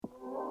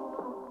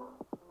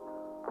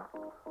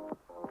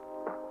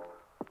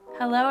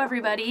Hello,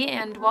 everybody,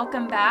 and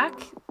welcome back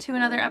to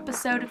another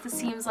episode of the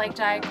Seems Like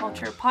Diet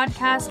Culture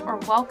podcast, or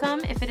welcome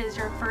if it is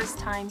your first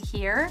time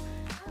here.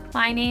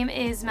 My name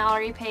is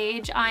Mallory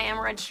Page. I am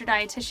a registered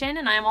dietitian,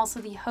 and I am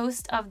also the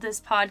host of this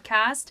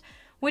podcast,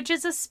 which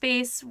is a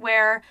space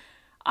where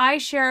I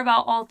share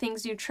about all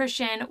things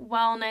nutrition,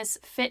 wellness,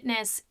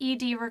 fitness,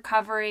 ED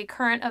recovery,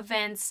 current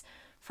events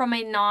from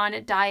a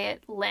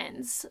non-diet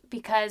lens,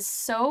 because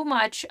so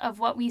much of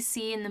what we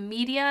see in the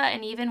media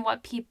and even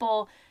what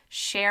people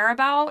share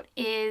about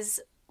is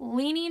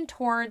leaning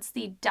towards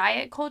the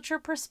diet culture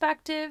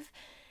perspective.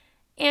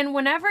 And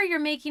whenever you're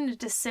making a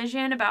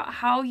decision about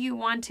how you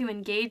want to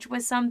engage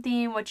with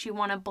something, what you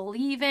want to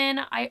believe in,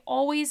 I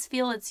always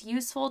feel it's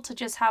useful to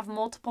just have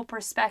multiple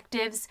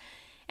perspectives.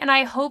 And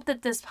I hope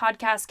that this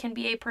podcast can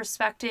be a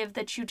perspective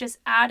that you just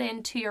add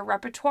into your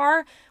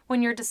repertoire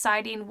when you're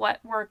deciding what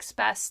works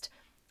best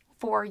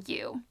for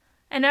you.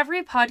 And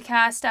every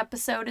podcast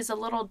episode is a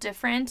little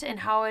different in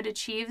how it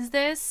achieves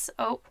this.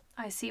 Oh,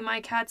 I see my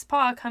cat's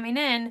paw coming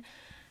in.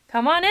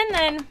 Come on in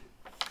then.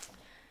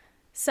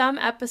 Some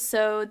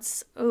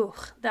episodes,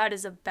 that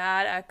is a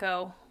bad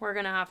echo. We're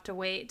going to have to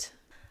wait.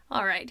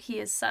 All right, he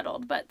is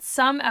settled. But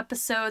some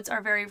episodes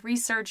are very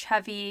research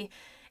heavy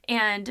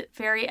and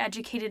very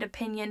educated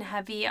opinion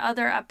heavy.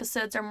 Other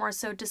episodes are more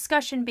so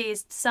discussion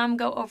based. Some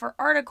go over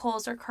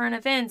articles or current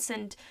events,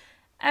 and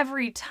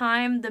every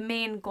time the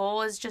main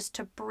goal is just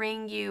to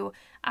bring you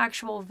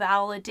actual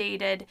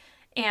validated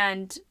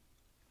and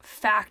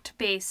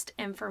fact-based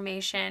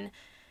information.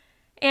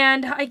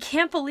 And I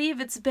can't believe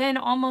it's been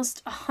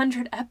almost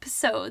 100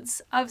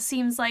 episodes of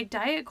Seems Like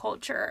Diet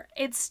Culture.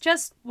 It's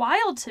just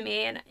wild to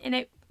me.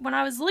 And when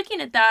I was looking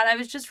at that, I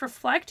was just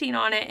reflecting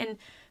on it and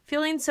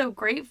feeling so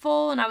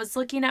grateful. And I was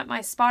looking at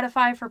my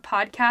Spotify for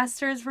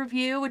Podcasters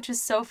review, which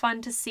is so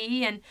fun to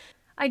see. And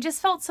I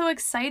just felt so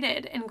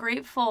excited and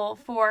grateful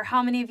for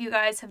how many of you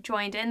guys have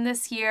joined in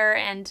this year.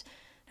 And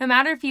no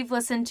matter if you've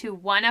listened to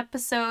one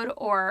episode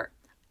or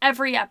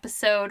every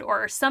episode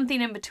or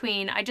something in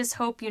between, I just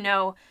hope you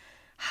know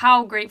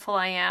how grateful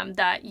I am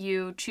that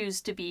you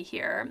choose to be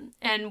here.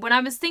 And when I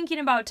was thinking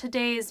about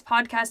today's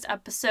podcast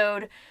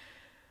episode,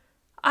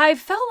 I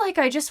felt like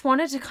I just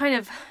wanted to kind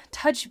of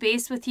touch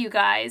base with you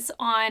guys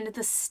on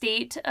the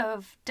state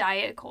of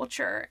diet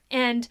culture.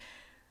 And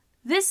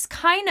this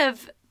kind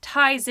of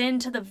ties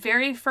into the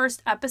very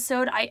first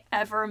episode I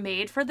ever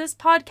made for this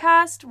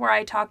podcast, where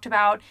I talked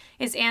about,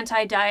 is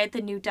anti-diet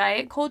the new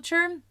diet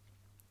culture?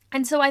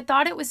 And so I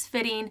thought it was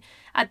fitting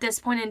at this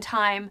point in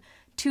time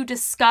to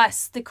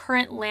discuss the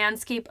current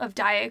landscape of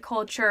diet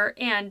culture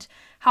and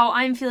how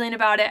I'm feeling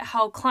about it,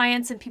 how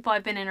clients and people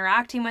I've been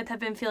interacting with have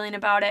been feeling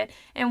about it,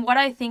 and what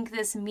I think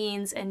this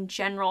means in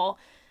general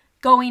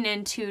going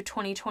into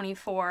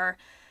 2024.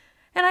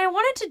 And I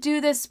wanted to do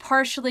this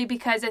partially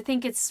because I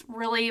think it's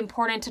really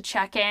important to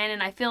check in,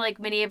 and I feel like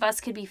many of us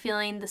could be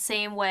feeling the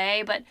same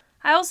way, but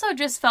I also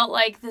just felt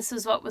like this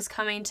was what was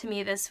coming to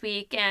me this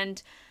week.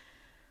 And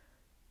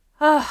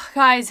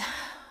guys,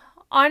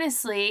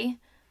 honestly,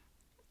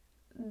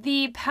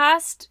 the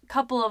past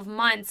couple of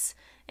months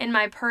in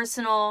my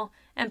personal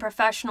and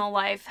professional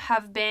life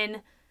have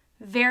been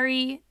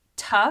very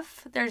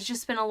tough. There's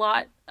just been a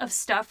lot of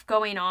stuff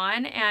going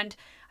on, and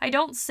I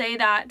don't say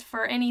that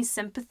for any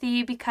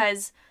sympathy,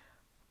 because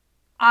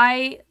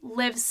I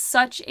live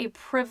such a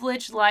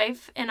privileged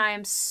life and I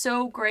am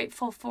so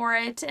grateful for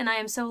it, and I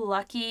am so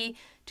lucky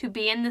to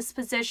be in this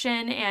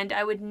position, and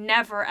I would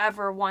never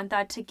ever want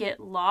that to get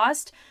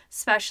lost,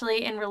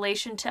 especially in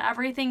relation to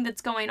everything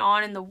that's going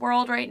on in the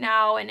world right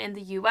now and in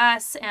the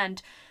US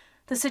and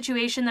the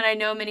situation that I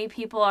know many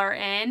people are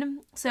in.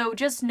 So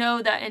just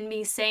know that in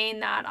me saying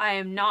that, I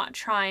am not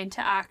trying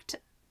to act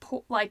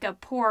like a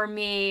poor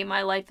me,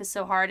 my life is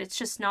so hard. It's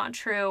just not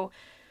true.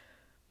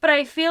 But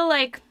I feel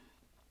like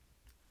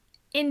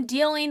in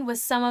dealing with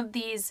some of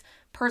these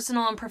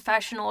personal and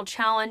professional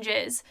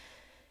challenges,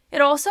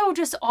 it also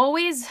just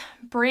always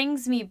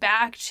brings me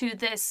back to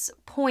this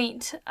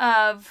point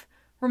of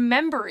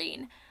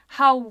remembering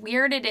how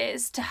weird it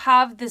is to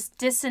have this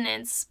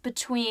dissonance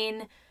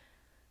between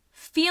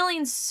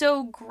feeling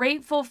so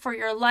grateful for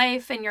your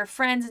life and your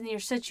friends and your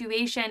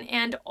situation,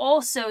 and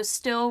also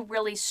still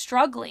really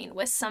struggling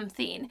with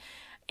something.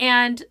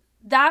 And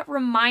that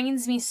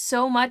reminds me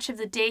so much of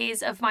the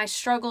days of my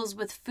struggles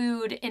with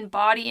food and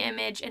body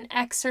image and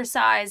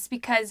exercise,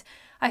 because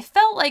I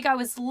felt like I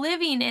was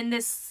living in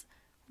this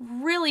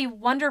really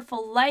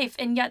wonderful life,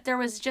 and yet there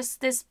was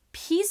just this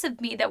piece of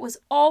me that was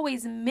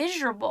always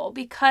miserable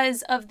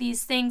because of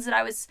these things that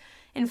I was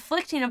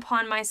inflicting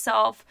upon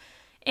myself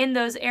in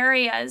those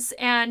areas.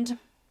 And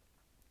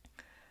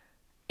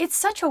it's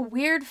such a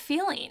weird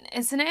feeling,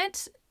 isn't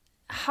it?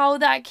 How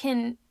that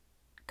can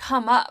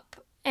come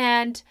up.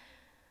 And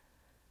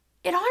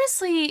it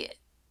honestly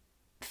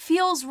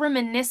feels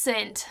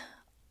reminiscent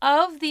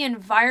of the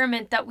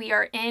environment that we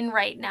are in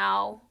right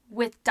now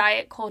with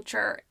diet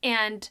culture,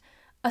 and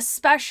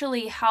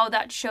especially how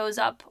that shows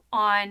up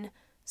on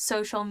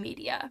social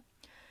media.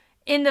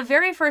 In the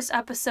very first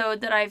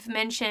episode that I've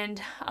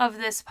mentioned of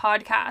this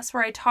podcast,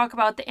 where I talk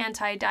about the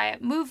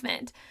anti-diet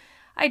movement,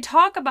 I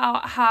talk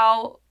about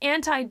how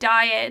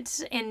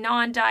anti-diet and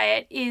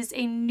non-diet is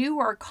a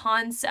newer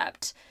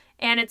concept,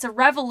 and it's a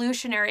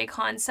revolutionary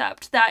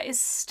concept that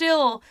is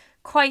still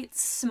quite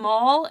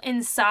small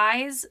in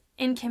size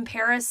in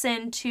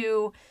comparison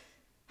to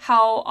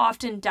how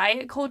often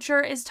diet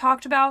culture is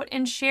talked about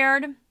and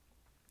shared.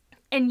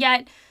 And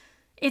yet,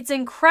 it's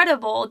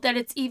incredible that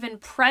it's even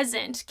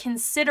present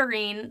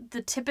considering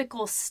the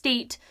typical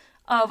state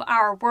of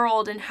our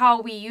world and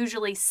how we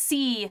usually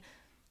see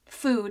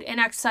food and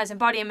exercise and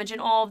body image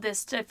and all of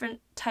this different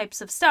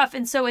types of stuff.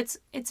 And so it's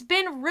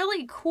been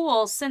really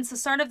cool since the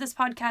start of this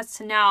podcast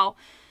to now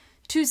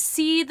to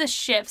see the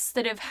shifts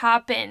that have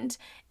happened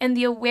and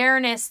the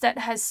awareness that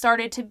has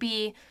started to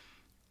be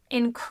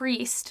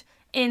increased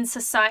in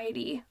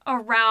society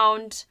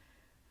around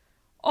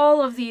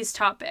all of these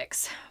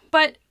topics.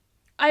 But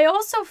I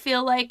also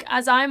feel like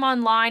as I'm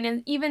online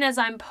and even as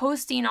I'm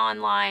posting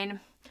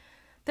online,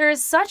 there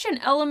is such an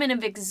element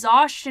of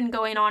exhaustion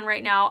going on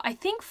right now, I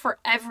think for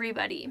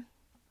everybody,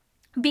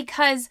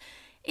 because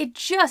it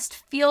just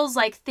feels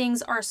like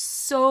things are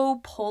so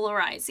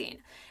polarizing.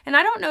 And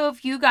I don't know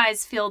if you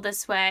guys feel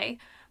this way,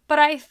 but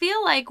I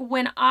feel like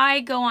when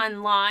I go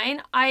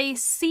online, I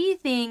see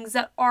things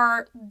that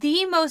are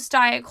the most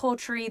diet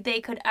culture-y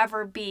they could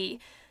ever be,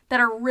 that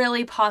are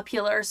really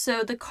popular.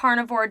 So the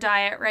carnivore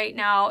diet right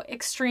now,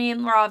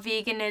 extreme raw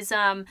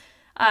veganism,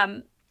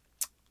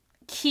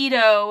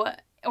 keto,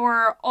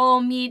 or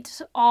all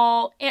meat,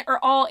 all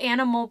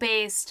animal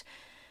based.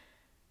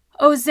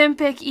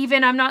 Ozempic,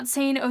 even. I'm not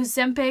saying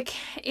Ozempic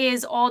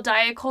is all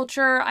diet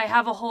culture. I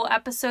have a whole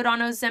episode on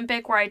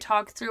Ozempic where I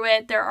talk through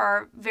it. There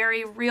are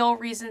very real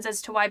reasons as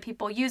to why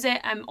people use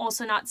it. I'm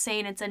also not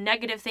saying it's a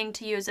negative thing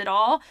to use at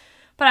all,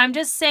 but I'm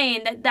just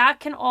saying that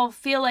can all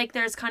feel like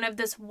there's kind of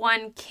this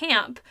one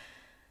camp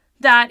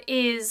that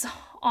is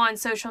on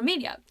social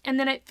media. And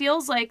then it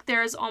feels like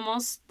there's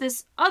almost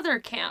this other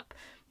camp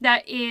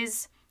that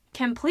is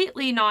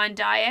completely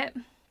non-diet.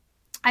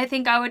 I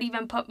think I would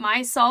even put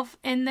myself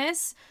in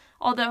this,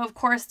 although of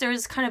course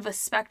there's kind of a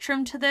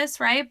spectrum to this,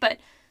 right? But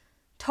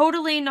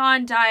totally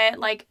non-diet,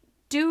 like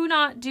do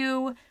not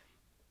do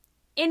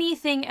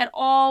anything at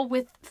all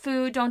with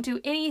food, don't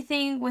do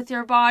anything with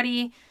your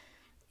body,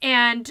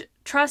 and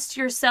trust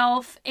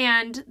yourself.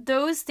 And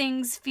those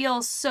things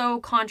feel so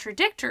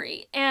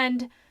contradictory.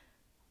 And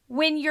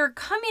when you're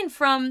coming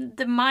from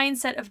the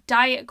mindset of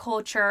diet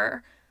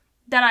culture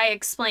that I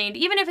explained,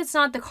 even if it's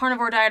not the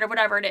carnivore diet or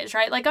whatever it is,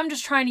 right? Like I'm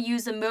just trying to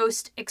use the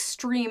most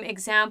extreme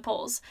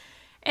examples.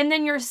 And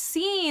then you're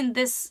seeing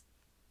this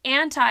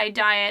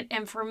anti-diet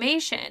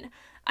information.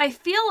 I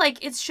feel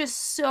like it's just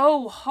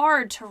so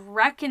hard to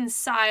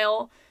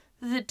reconcile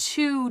the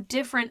two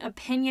different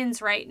opinions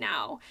right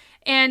now.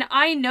 And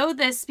I know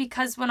this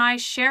because when I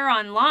share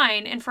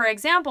online and, for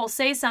example,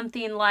 say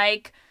something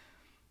like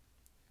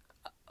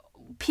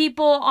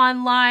people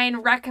online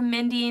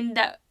recommending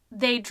that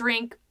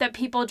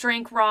people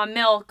drink raw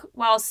milk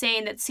while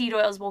saying that seed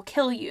oils will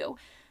kill you.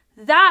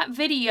 That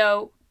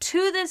video,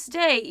 to this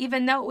day,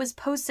 even though it was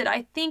posted,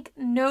 I think,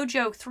 no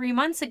joke, 3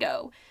 months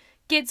ago,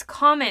 gets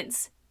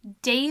comments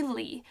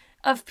daily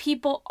of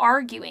people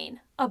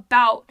arguing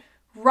about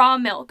raw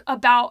milk,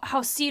 about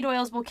how seed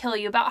oils will kill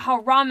you, about how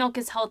raw milk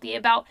is healthy,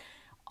 about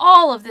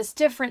all of this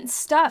different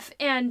stuff.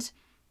 And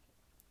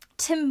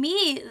to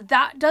me,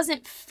 that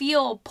doesn't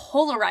feel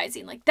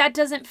polarizing. Like that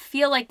doesn't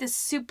feel like this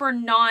super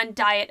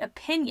non-diet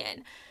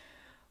opinion.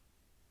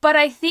 But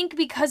I think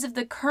because of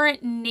the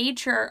current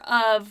nature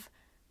of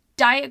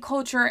diet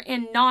culture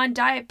and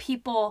non-diet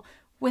people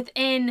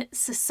within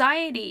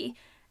society,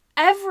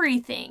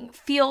 everything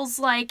feels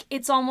like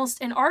it's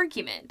almost an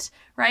argument,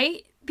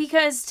 right?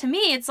 Because to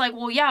me, it's like,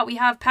 well, yeah, we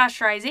have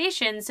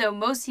pasteurization. So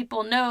most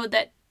people know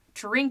that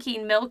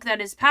drinking milk that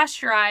is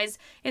pasteurized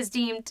is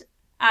deemed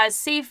as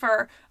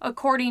safer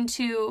according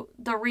to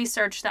the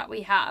research that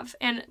we have.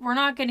 And we're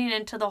not getting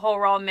into the whole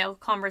raw milk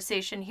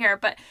conversation here,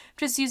 but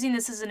just using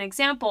this as an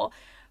example.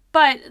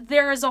 But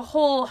there is a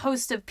whole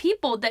host of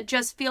people that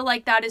just feel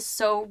like that is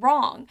so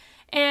wrong.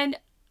 And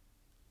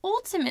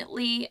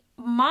ultimately,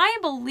 my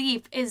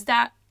belief is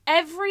that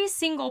every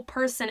single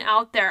person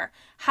out there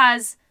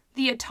has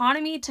the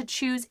autonomy to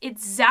choose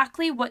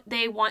exactly what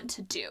they want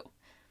to do.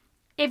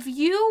 If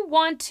you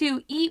want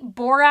to eat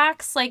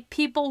borax like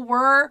people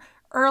were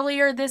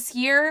earlier this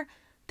year,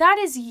 that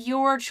is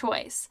your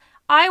choice.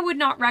 I would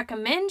not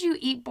recommend you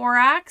eat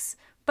borax,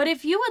 but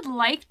if you would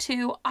like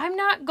to, I'm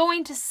not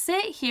going to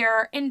sit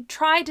here and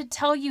try to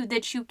tell you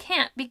that you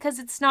can't, because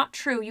it's not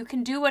true. You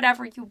can do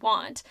whatever you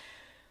want.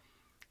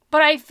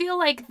 But I feel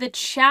like the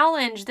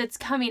challenge that's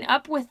coming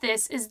up with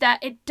this is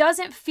that it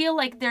doesn't feel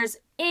like there's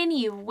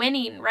any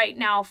winning right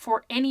now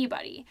for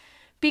anybody,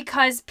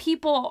 because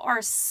people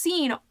are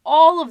seeing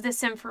all of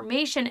this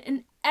information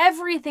and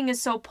everything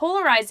is so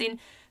polarizing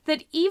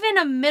that even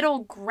a middle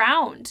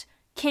ground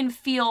can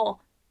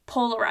feel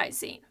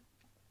polarizing.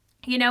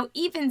 You know,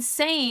 even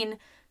saying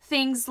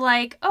things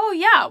like, oh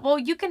yeah, well,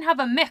 you can have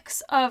a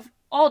mix of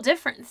all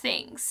different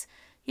things,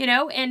 you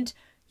know, and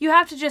you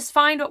have to just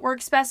find what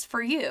works best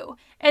for you.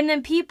 And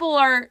then people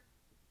are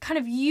kind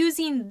of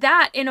using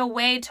that in a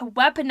way to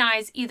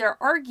weaponize either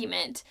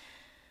argument.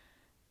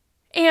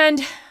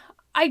 And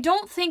I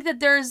don't think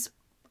that there's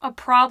a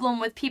problem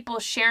with people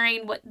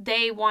sharing what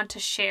they want to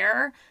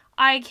share.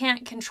 I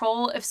can't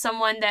control if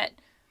someone that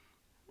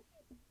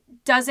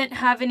doesn't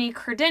have any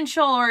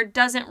credential or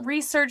doesn't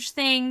research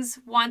things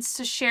wants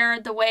to share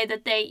the way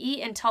that they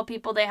eat and tell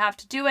people they have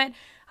to do it.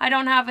 I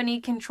don't have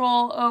any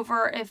control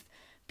over if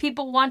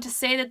people want to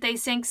say that they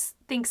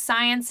think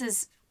science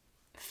is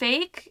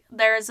fake.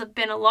 There's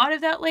been a lot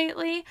of that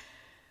lately.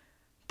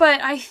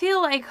 But I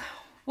feel like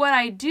what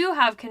I do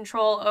have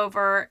control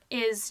over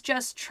is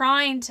just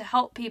trying to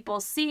help people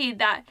see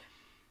that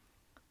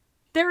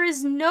there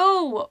is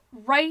no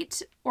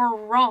right or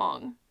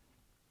wrong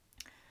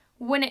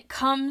when it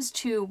comes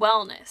to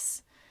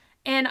wellness.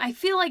 And I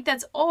feel like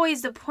that's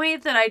always the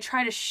point that I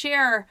try to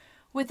share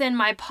within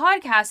my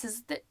podcast,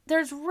 is that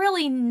there's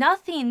really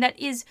nothing that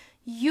is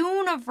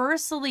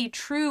universally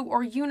true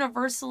or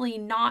universally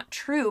not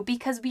true,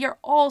 because we are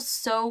all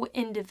so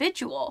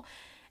individual.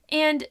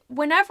 And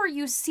whenever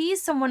you see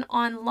someone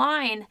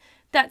online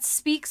that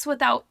speaks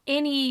without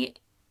any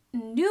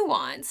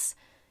nuance,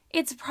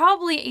 it's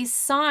probably a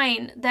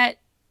sign that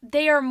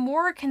they are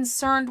more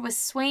concerned with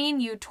swaying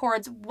you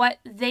towards what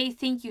they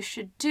think you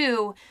should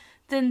do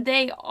than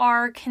they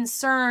are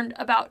concerned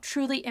about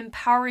truly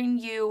empowering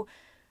you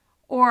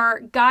or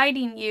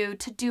guiding you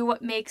to do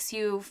what makes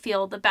you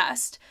feel the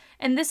best.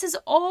 And this is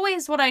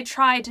always what I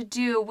try to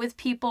do with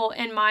people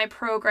in my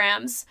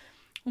programs,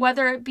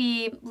 whether it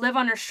be Live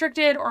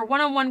Unrestricted or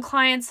one-on-one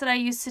clients that I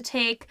used to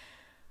take.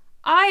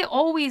 I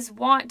always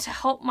want to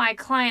help my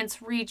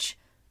clients reach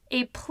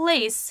a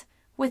place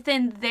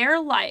within their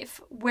life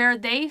where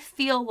they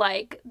feel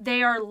like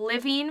they are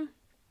living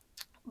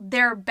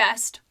their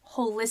best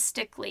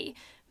holistically,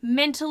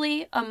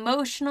 mentally,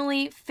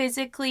 emotionally,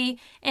 physically,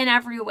 in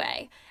every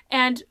way.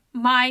 And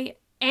my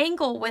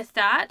angle with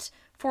that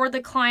for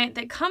the client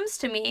that comes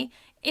to me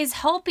is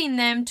helping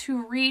them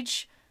to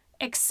reach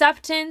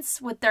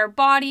acceptance with their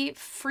body,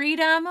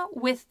 freedom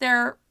with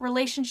their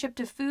relationship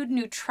to food,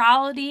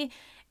 neutrality,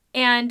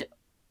 and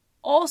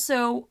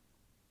also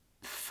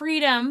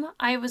freedom,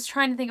 I was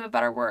trying to think of a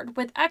better word,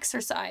 with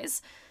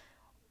exercise.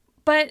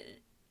 But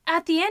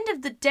at the end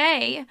of the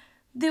day,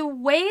 the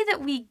way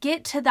that we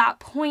get to that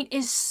point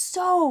is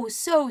so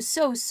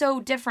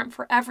different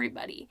for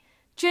everybody,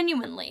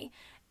 genuinely.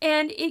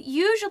 And it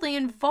usually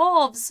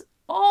involves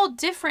all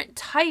different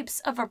types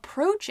of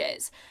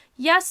approaches.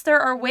 Yes, there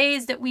are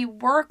ways that we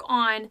work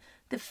on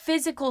the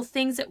physical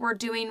things that we're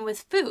doing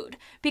with food,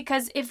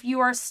 because if you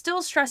are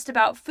still stressed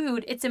about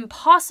food, it's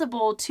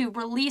impossible to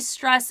release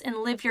stress and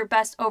live your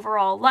best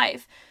overall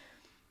life.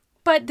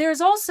 But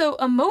there's also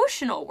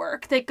emotional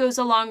work that goes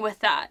along with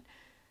that,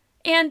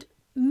 and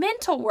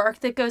mental work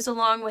that goes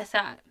along with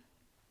that.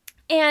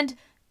 And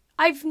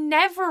I've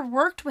never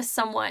worked with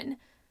someone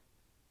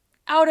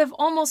out of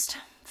almost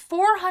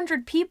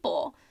 400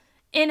 people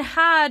and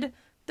had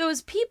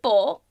those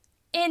people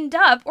end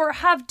up, or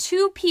have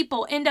two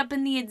people end up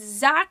in the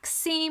exact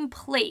same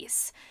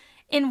place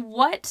in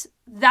what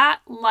that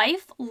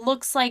life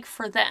looks like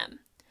for them.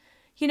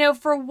 You know,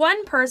 for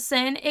one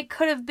person, it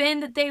could have been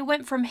that they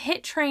went from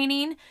HIIT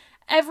training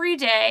every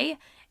day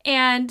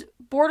and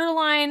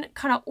borderline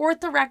kind of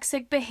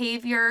orthorexic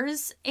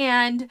behaviors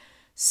and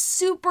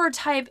super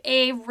type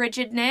A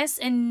rigidness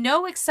and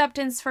no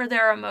acceptance for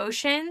their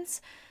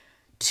emotions,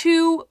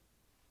 to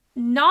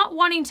not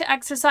wanting to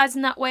exercise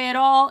in that way at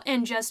all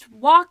and just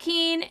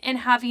walking and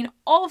having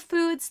all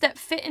foods that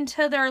fit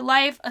into their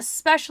life,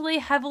 especially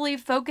heavily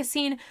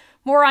focusing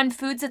more on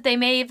foods that they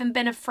may even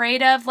been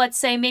afraid of. Let's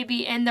say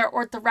maybe in their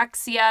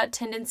orthorexia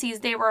tendencies,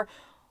 they were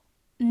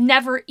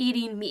never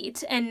eating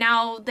meat and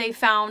now they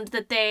found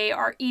that they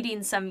are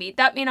eating some meat.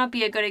 That may not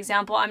be a good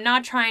example. I'm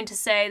not trying to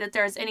say that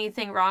there's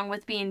anything wrong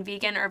with being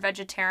vegan or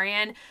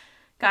vegetarian.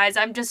 Guys,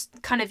 I'm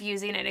just kind of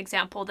using an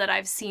example that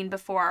I've seen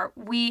before.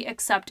 We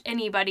accept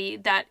anybody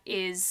that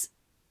is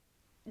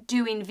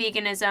doing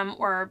veganism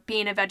or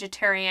being a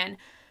vegetarian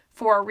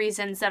for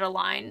reasons that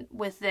align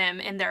with them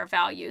and their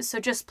values. So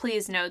just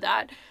please know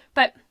that.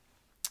 But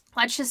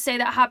let's just say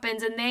that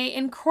happens and they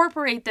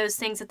incorporate those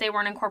things that they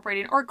weren't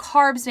incorporating. Or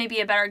carbs may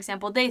be a better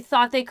example. They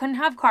thought they couldn't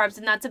have carbs,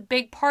 and that's a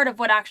big part of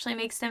what actually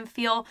makes them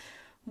feel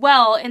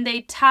well. And they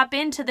tap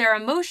into their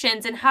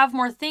emotions and have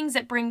more things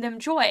that bring them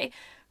joy.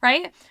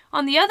 Right?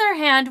 On the other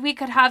hand, we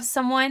could have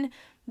someone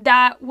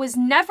that was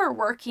never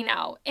working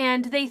out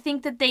and they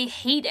think that they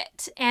hate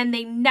it and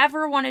they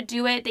never want to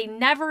do it. They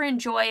never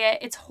enjoy it.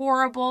 It's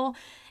horrible.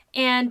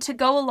 And to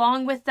go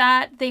along with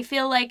that, they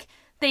feel like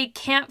they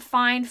can't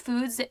find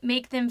foods that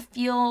make them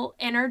feel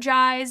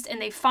energized, and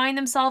they find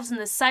themselves in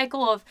the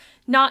cycle of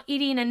not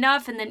eating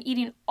enough and then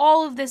eating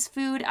all of this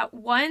food at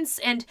once.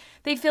 And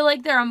they feel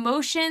like their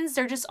emotions,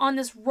 they're just on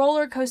this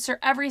roller coaster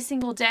every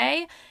single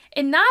day.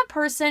 And that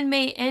person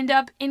may end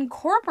up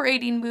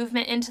incorporating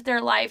movement into their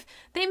life.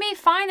 They may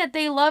find that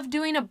they love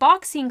doing a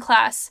boxing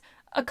class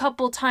a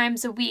couple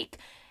times a week.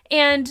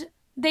 And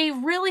they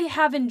really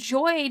have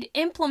enjoyed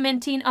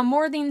implementing a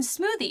morning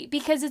smoothie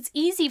because it's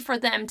easy for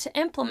them to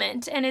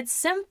implement and it's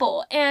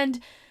simple. And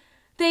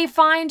they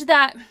find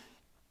that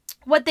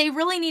what they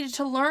really needed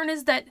to learn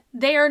is that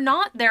they are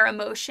not their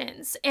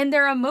emotions, and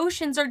their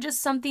emotions are just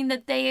something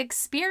that they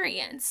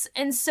experience.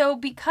 And so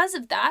because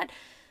of that,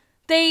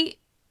 they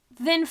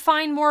then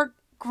find more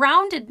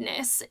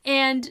groundedness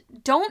and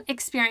don't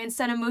experience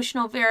that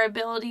emotional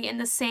variability in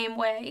the same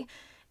way.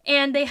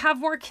 And they have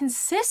more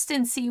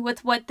consistency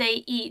with what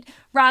they eat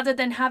rather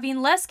than having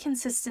less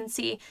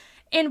consistency.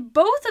 And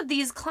both of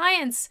these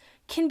clients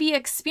can be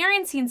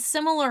experiencing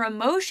similar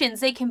emotions.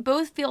 They can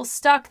both feel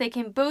stuck. They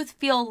can both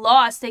feel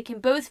lost. They can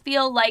both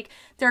feel like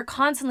they're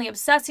constantly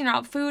obsessing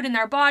about food and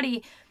their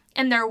body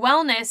and their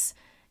wellness.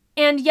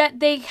 And yet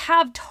they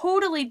have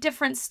totally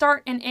different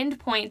start and end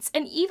points.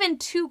 And even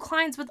two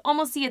clients with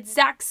almost the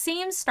exact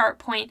same start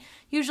point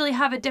usually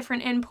have a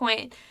different end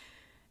point.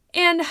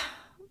 And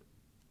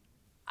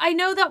I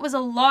know that was a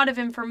lot of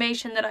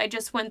information that I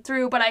just went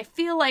through, but I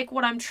feel like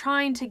what I'm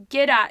trying to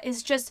get at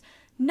is just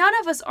none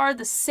of us are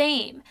the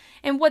same.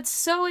 And what's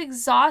so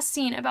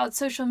exhausting about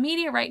social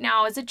media right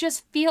now is it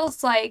just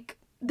feels like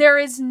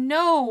there's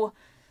no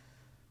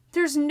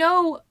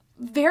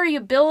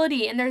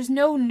variability and there's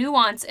no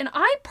nuance. And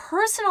I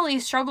personally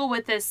struggle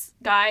with this,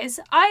 guys.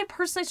 I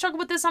personally struggle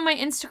with this on my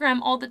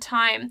Instagram all the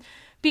time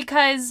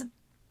because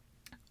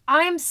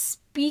I'm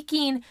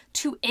speaking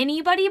to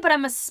anybody, but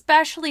I'm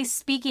especially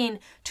speaking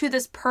to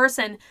this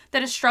person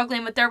that is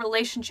struggling with their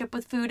relationship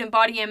with food and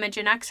body image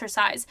and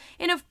exercise.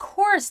 And of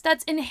course,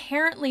 that's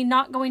inherently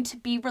not going to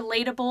be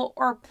relatable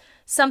or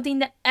something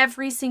that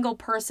every single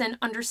person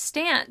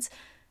understands.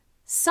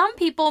 Some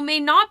people may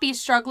not be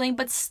struggling,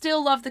 but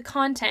still love the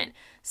content.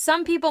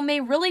 Some people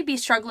may really be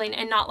struggling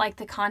and not like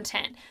the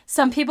content.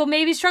 Some people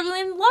may be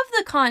struggling and love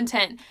the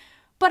content.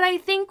 But I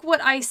think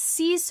what I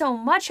see so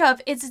much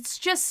of is it's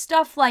just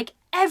stuff like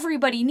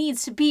everybody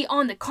needs to be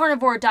on the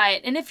carnivore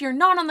diet. And if you're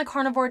not on the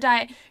carnivore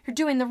diet, you're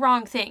doing the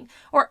wrong thing.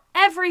 Or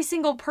every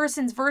single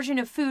person's version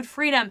of food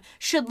freedom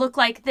should look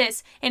like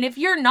this. And if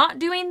you're not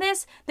doing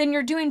this, then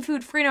you're doing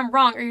food freedom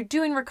wrong, or you're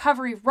doing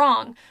recovery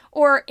wrong.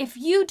 Or if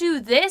you do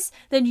this,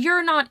 then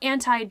you're not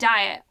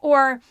anti-diet.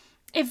 Or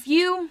if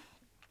you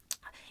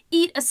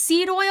eat a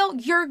seed oil,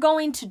 you're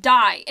going to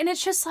die. And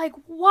it's just like,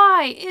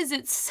 why is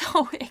it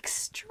so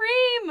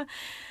extreme?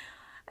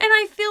 And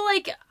I feel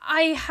like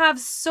I have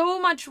so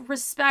much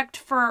respect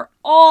for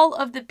all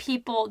of the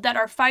people that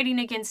are fighting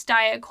against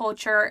diet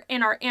culture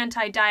and are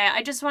anti-diet.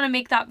 I just want to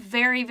make that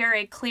very,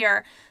 very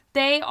clear.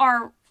 They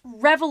are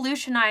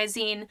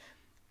revolutionizing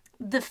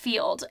the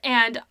field.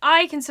 And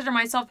I consider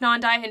myself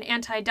non-diet and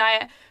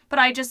anti-diet, but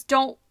I just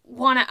don't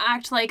want to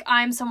act like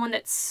I'm someone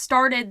that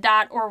started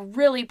that or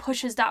really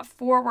pushes that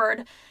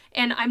forward.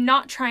 And I'm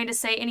not trying to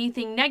say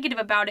anything negative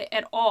about it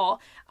at all.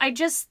 I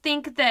just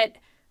think that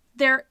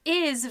there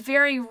is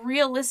very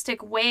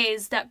realistic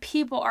ways that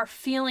people are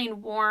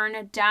feeling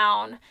worn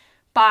down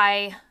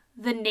by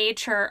the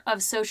nature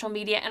of social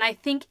media. And I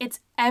think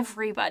it's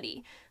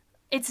everybody.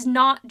 It's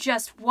not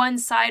just one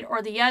side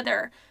or the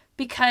other,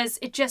 because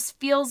it just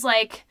feels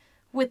like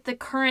with the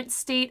current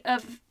state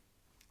of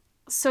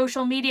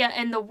social media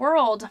and the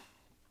world,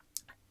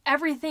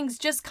 everything's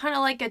just kind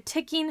of like a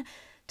ticking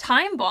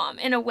time bomb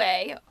in a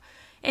way.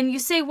 And you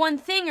say one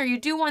thing or you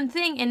do one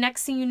thing and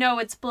next thing you know,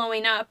 it's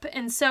blowing up.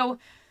 And so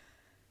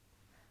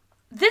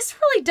this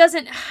really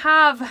doesn't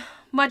have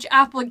much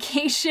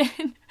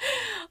application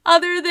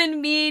other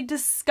than me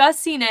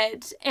discussing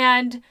it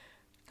and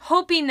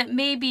hoping that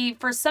maybe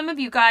for some of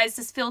you guys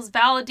this feels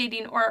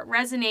validating or it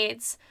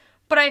resonates.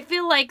 But I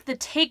feel like the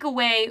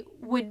takeaway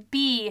would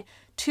be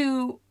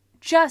to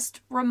just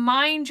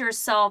remind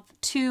yourself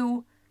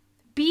to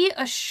be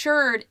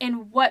assured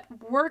in what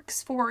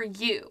works for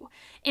you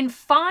and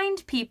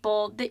find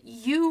people that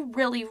you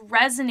really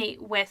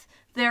resonate with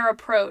their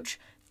approach.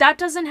 That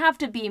doesn't have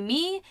to be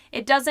me.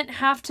 It doesn't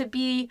have to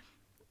be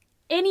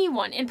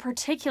anyone in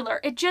particular.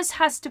 It just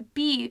has to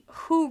be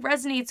who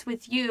resonates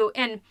with you.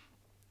 And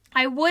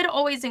I would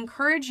always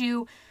encourage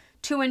you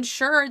to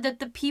ensure that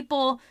the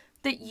people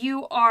that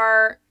you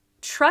are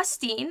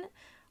trusting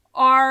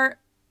are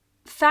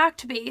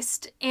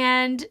fact-based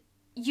and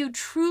you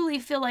truly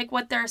feel like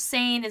what they're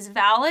saying is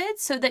valid,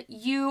 so that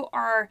you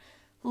are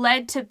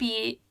led to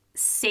be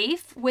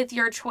safe with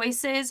your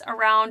choices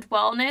around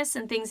wellness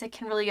and things that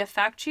can really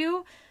affect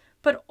you.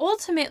 But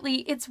ultimately,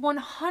 it's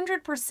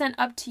 100%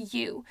 up to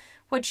you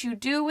what you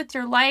do with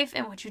your life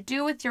and what you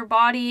do with your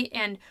body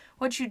and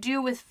what you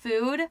do with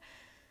food.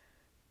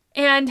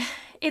 And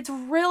it's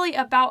really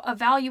about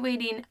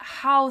evaluating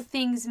how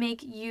things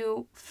make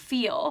you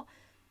feel.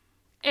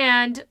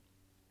 And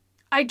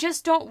I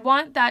just don't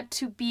want that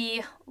to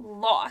be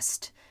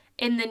lost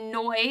in the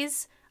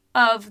noise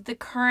of the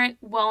current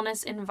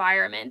wellness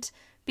environment,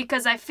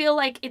 because I feel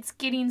like it's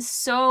getting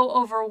so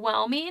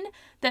overwhelming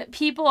that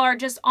people are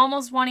just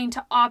almost wanting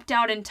to opt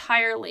out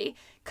entirely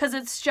because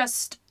it's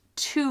just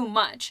too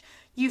much.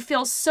 You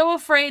feel so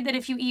afraid that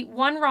if you eat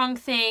one wrong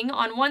thing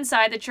on one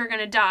side that you're going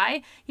to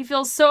die. You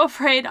feel so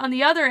afraid on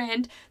the other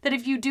end that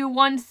if you do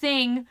one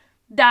thing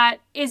that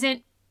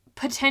isn't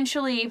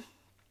potentially,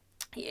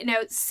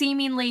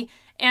 seemingly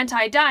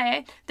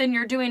anti-diet, then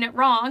you're doing it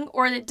wrong,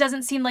 or it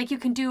doesn't seem like you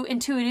can do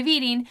intuitive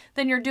eating,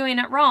 then you're doing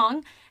it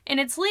wrong. And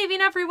it's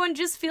leaving everyone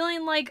just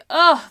feeling like,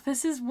 oh,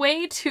 this is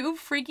way too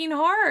freaking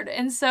hard.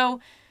 And so,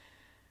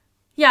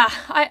 yeah,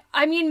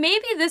 I mean,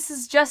 maybe this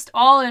is just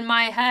all in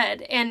my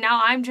head, and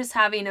now I'm just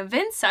having a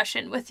vent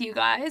session with you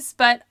guys,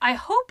 but I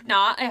hope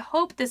not. I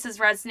hope this is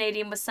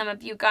resonating with some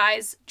of you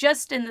guys,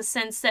 just in the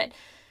sense that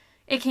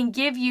it can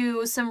give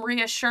you some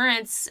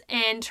reassurance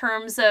in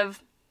terms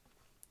of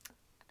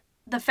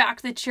the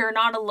fact that you're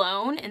not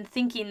alone in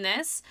thinking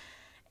this,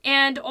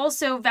 and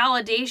also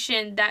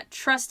validation that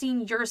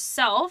trusting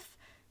yourself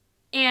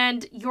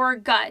and your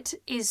gut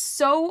is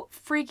so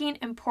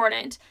freaking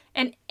important,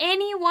 and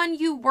anyone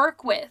you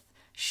work with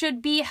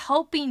should be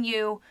helping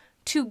you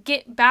to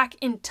get back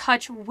in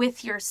touch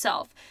with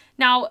yourself.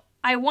 Now,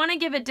 I want to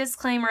give a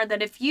disclaimer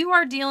that if you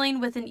are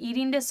dealing with an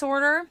eating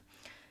disorder,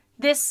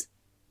 this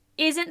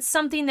isn't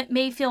something that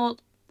may feel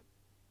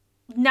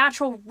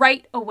natural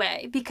right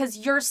away,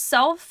 because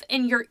yourself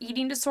and your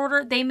eating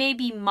disorder, they may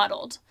be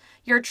muddled.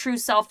 Your true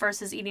self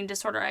versus eating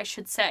disorder, I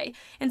should say.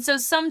 And so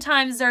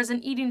sometimes there's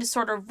an eating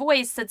disorder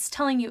voice that's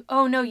telling you,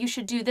 oh no, you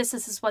should do this.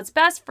 This is what's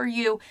best for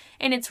you.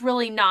 And it's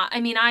really not.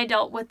 I mean, I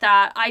dealt with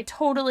that. I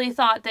totally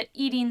thought that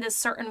eating this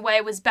certain way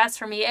was best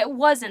for me. It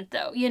wasn't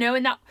though,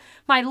 and that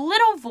my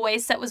little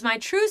voice that was my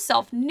true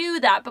self knew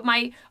that, but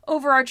my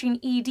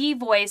overarching ED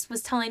voice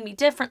was telling me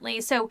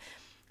differently. So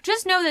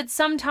just know that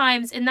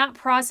sometimes in that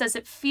process,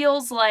 it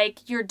feels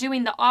like you're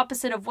doing the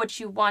opposite of what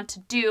you want to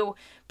do,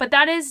 but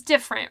that is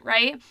different,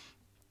 right?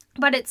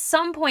 But at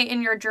some point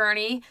in your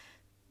journey,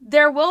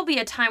 there will be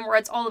a time where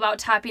it's all about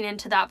tapping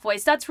into that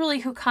voice. That's really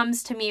who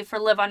comes to me for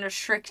Live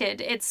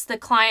Unrestricted. It's the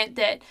client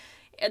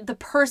the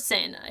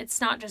person, it's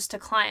not just a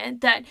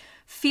client, that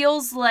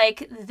feels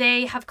like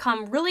they have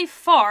come really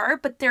far,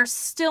 but they're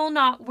still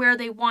not where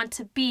they want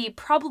to be,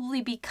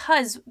 probably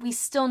because we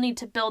still need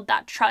to build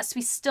that trust.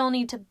 We still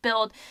need to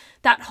build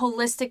that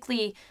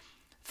holistically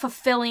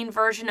fulfilling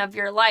version of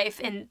your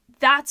life. And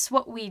that's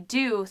what we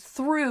do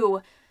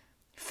through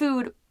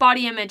food,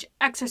 body image,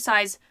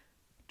 exercise,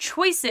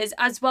 choices,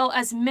 as well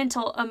as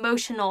mental,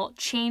 emotional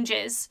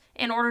changes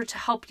in order to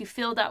help you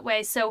feel that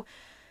way. So,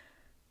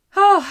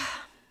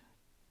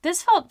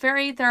 this felt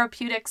very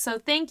therapeutic, so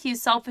thank you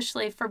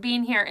selfishly for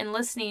being here and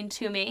listening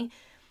to me.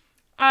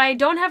 I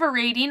don't have a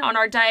rating on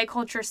our diet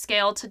culture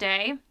scale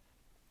today,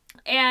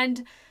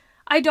 and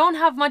I don't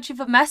have much of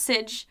a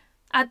message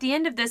at the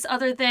end of this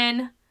other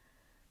than,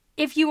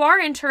 if you are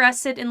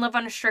interested in Live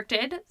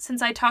Unrestricted,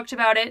 since I talked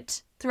about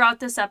it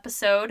throughout this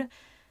episode,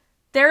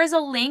 there is a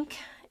link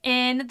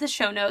in the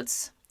show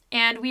notes,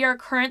 and we are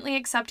currently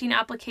accepting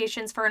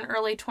applications for an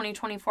early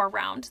 2024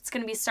 round. It's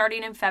going to be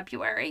starting in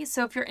February.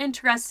 So if you're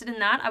interested in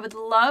that, I would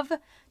love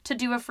to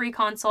do a free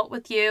consult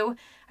with you.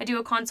 I do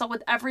a consult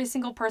with every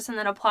single person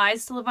that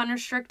applies to Live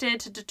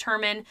Unrestricted to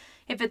determine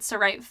if it's the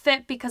right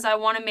fit, because I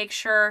want to make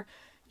sure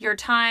your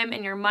time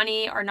and your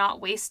money are not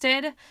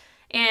wasted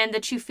and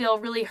that you feel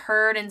really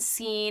heard and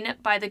seen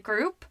by the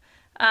group.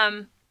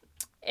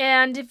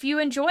 And if you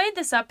enjoyed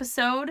this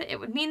episode, it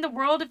would mean the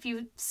world if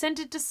you sent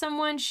it to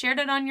someone, shared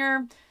it on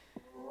your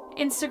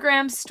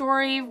Instagram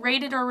story,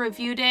 rated or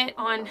reviewed it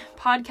on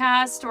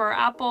podcast or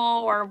Apple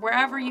or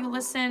wherever you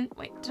listen.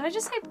 Wait, did I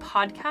just say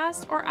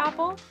podcast or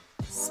Apple?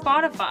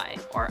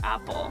 Spotify or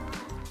Apple.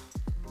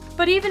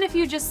 But even if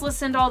you just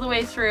listened all the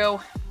way through,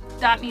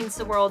 that means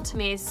the world to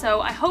me.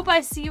 So I hope I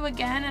see you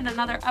again in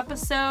another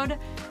episode.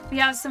 We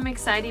have some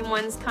exciting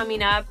ones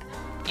coming up,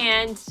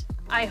 and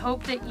I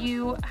hope that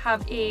you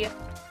have a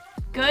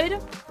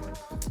good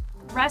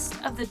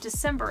rest of the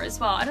December as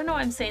well. I don't know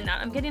why I'm saying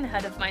that. I'm getting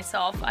ahead of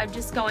myself. I'm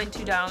just going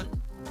too down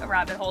a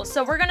rabbit hole.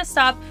 So we're going to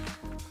stop.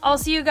 I'll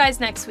see you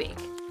guys next week.